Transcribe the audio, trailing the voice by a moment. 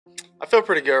I feel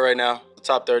pretty good right now. The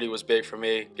top 30 was big for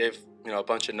me. Gave a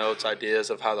bunch of notes,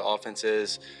 ideas of how the offense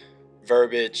is,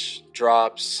 verbiage,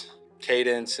 drops,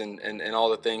 cadence, and all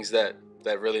the things that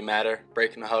really matter.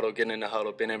 Breaking the huddle, getting in the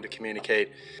huddle, being able to communicate.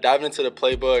 Diving into the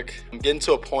playbook, I'm getting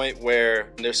to a point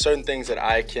where there's certain things that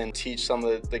I can teach some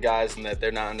of the guys and that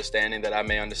they're not understanding that I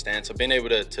may understand. So being able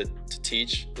to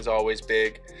teach is always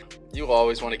big. You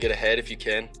always want to get ahead if you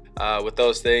can. With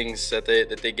those things that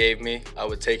they gave me, I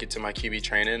would take it to my QB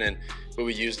training, and we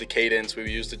would use the cadence, we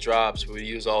would use the drops, we would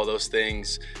use all those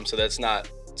things. So that's not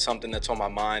something that's on my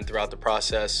mind throughout the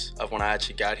process of when I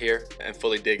actually got here, and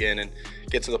fully dig in and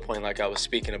get to the point like I was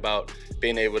speaking about,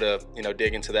 being able to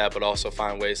dig into that, but also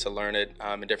find ways to learn it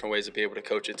in different ways to be able to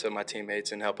coach it to my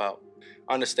teammates and help out.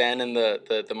 Understanding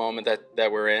the moment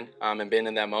that we're in and being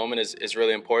in that moment is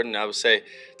really important. I would say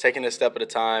taking it a step at a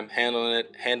time, handling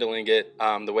it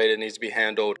the way that it needs to be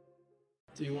handled.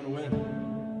 Do you want to win?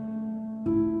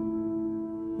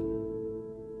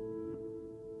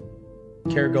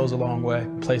 Care goes a long way.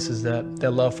 Places that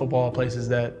love football, places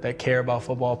that care about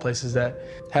football, places that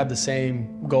have the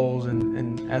same goals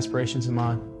and aspirations in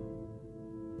mind.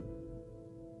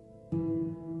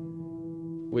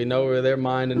 We know where their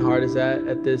mind and heart is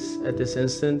at this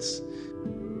instance.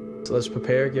 So let's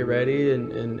prepare, get ready,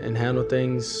 and handle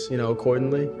things,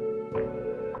 accordingly.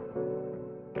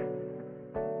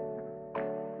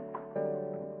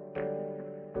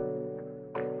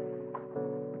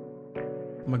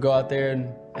 I'm gonna go out there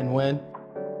and win.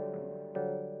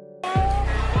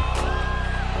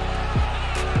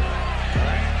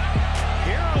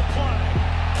 Hero play.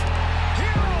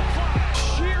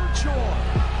 Sheer joy.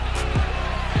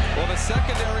 Well, the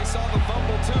secondary saw the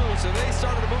fumble too, so they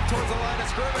started to move towards the line of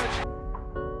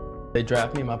scrimmage. They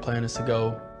draft me. My plan is to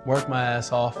go work my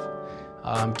ass off,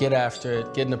 get after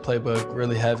it, get in the playbook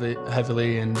really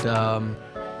heavily, and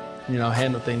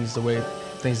handle things the way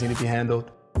things need to be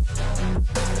handled.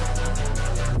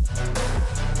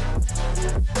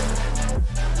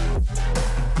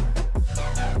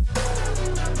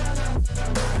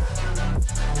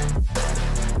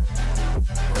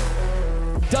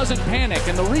 Doesn't panic,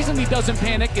 and the reason he doesn't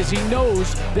panic is he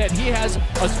knows that he has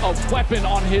a weapon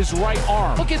on his right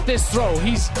arm. Look at this throw.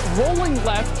 He's rolling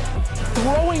left,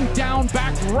 throwing down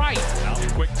back right. Now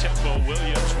the quick tempo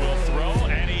Williams will throw,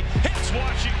 and he hits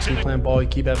Washington. You playing ball, you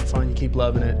keep having fun, you keep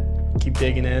loving it, keep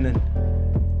digging in, and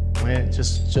win.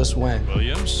 Just win.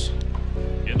 Williams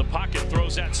in the pocket,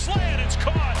 throws that slant, it's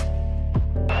caught.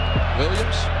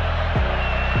 Williams,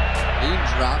 lean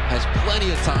drop, has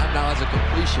plenty of time, now has a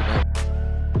completion.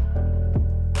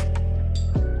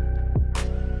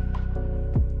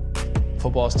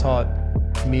 Football's taught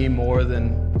me more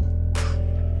than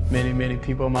many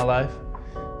people in my life.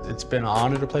 It's been an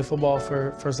honor to play football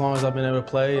for as long as I've been able to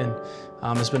play, and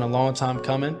it's been a long time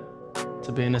coming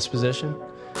to be in this position,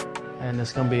 and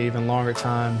it's going to be an even longer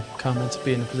time coming to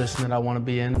be in the position that I want to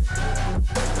be in.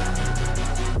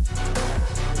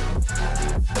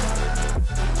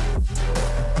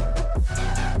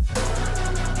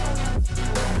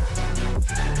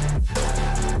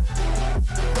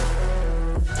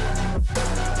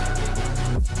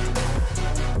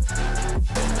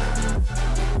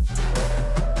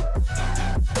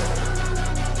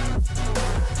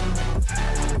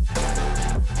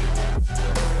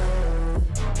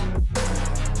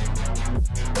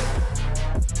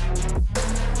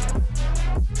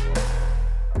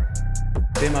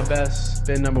 Being my best,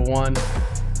 being number one,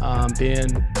 being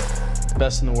the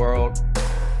best in the world,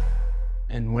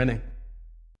 and winning.